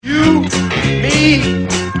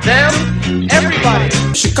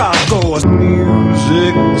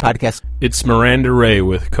podcast. It's Miranda Ray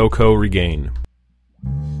with Coco Regain.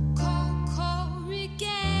 Coco regain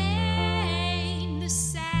the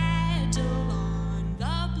saddle on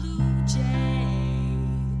the Blue Jay.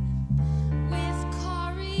 With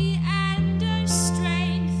coriander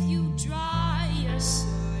strength you draw your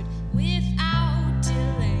sword without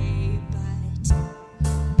delay. But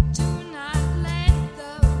do not let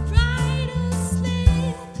the bridle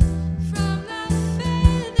slip from the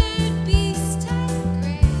feathered beast and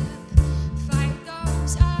grip. Fight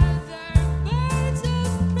those other birds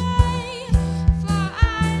of prey for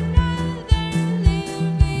another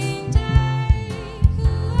living day.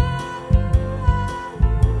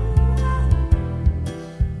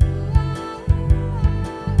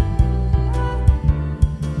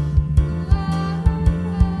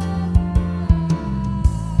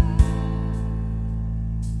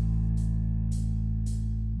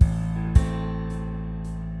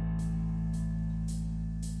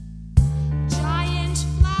 Giant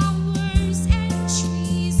flowers and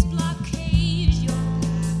trees blockade your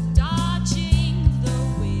path, dodging the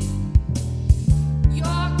wind.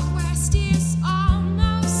 Your quest is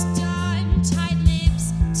almost done, tight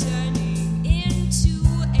lips turning into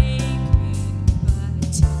a grin.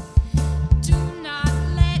 But do not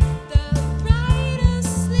let the bridle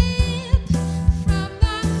slip from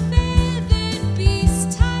the feathered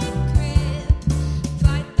beast tight grip.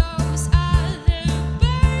 Fight those other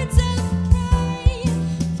birds of prey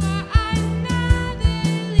for another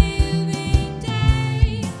living day.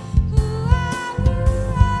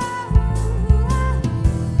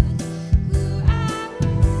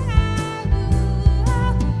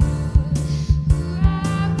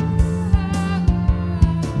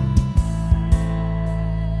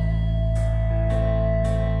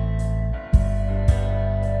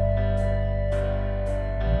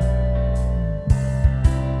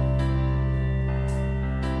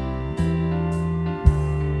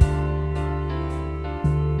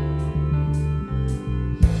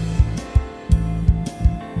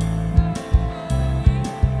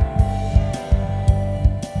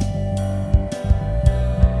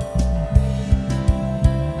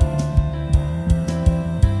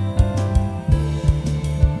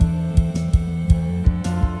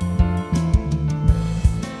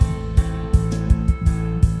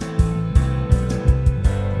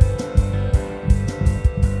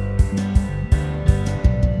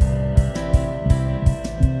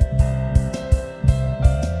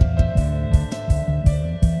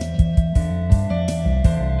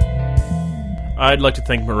 I'd like to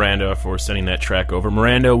thank Miranda for sending that track over.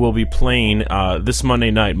 Miranda will be playing this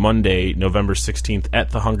Monday night, Monday, November 16th, at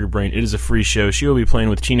the Hungry Brain. It is a free show. She will be playing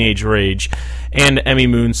with Teenage Rage and Emmy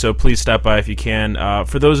Moon, so please stop by if you can.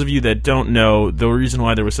 For those of you that don't know, the reason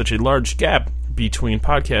why there was such a large gap between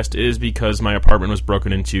podcasts is because my apartment was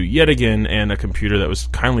broken into yet again, and a computer that was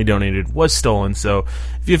kindly donated was stolen. So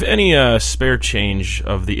if you have any spare change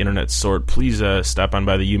of the internet sort, please stop on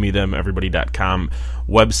by the youmethemeverybody.com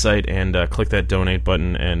website and click that donate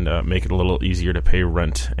button and make it a little easier to pay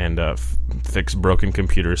rent and fix broken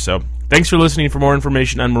computers. So thanks for listening. For more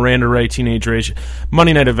information on Miranda Ray, Teenage Rage,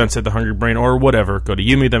 Monday night events at the Hungry Brain, or whatever, go to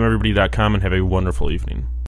youmethemeverybody.com and have a wonderful evening.